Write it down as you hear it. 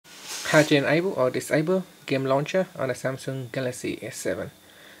how to enable or disable game launcher on a Samsung Galaxy S7.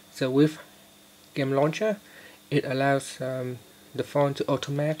 So with game launcher, it allows the phone to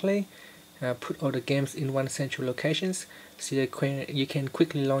automatically put all the games in one central locations, so you can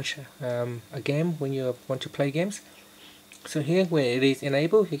quickly launch a game when you want to play games. So here where it is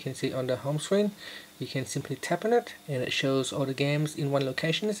enabled, you can see on the home screen, you can simply tap on it and it shows all the games in one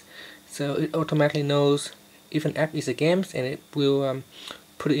location. So it automatically knows if an app is a game and it will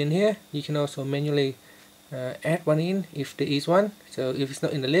put it in here. You can also manually add one in if there is one. So if it's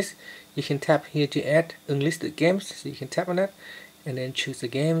not in the list, you can tap here to add unlisted games. So you can tap on that and then choose the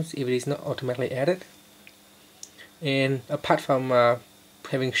games if it is not automatically added. And apart from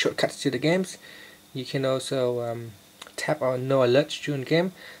having shortcuts to the games, you can also tap on no alerts during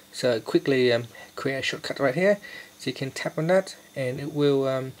game, so quickly create a shortcut right here. So you can tap on that and it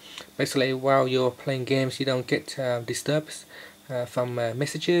will basically, while you're playing games, you don't get disturbed from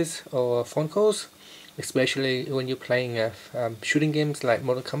messages or phone calls, especially when you're playing shooting games like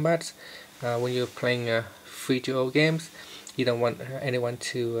Mortal Kombat. When you're playing free-to-all games, you don't want anyone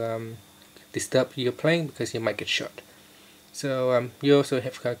to disturb your playing because you might get shot. So you also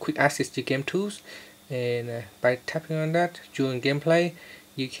have quick access to game tools, and by tapping on that during gameplay,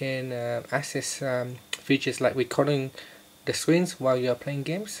 you can access features like recording the screens while you are playing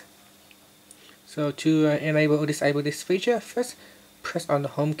games. So to enable or disable this feature, first press on the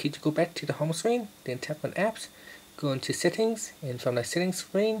home key to go back to the home screen, then tap on apps, go into settings, and from the settings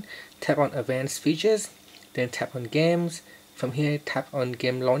screen tap on advanced features, then tap on games. From here tap on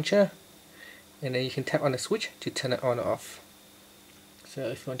game launcher, and then you can tap on the switch to turn it on or off. So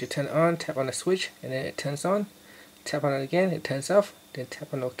if you want to turn it on, tap on the switch and then it turns on. Tap on it again, it turns off. Then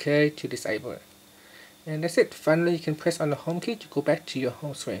tap on OK to disable it. And that's it. Finally, you can press on the home key to go back to your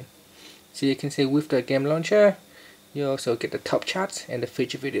home screen. So you can see with the game launcher, you also get the top charts and the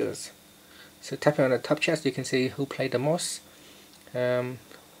feature videos. So tapping on the top charts, you can see who played the most,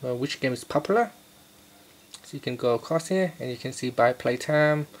 which game is popular. So you can go across here and you can see by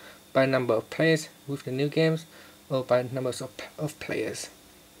playtime, by number of players with the new games, or by numbers of players.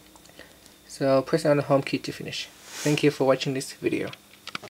 So press on the home key to finish. Thank you for watching this video.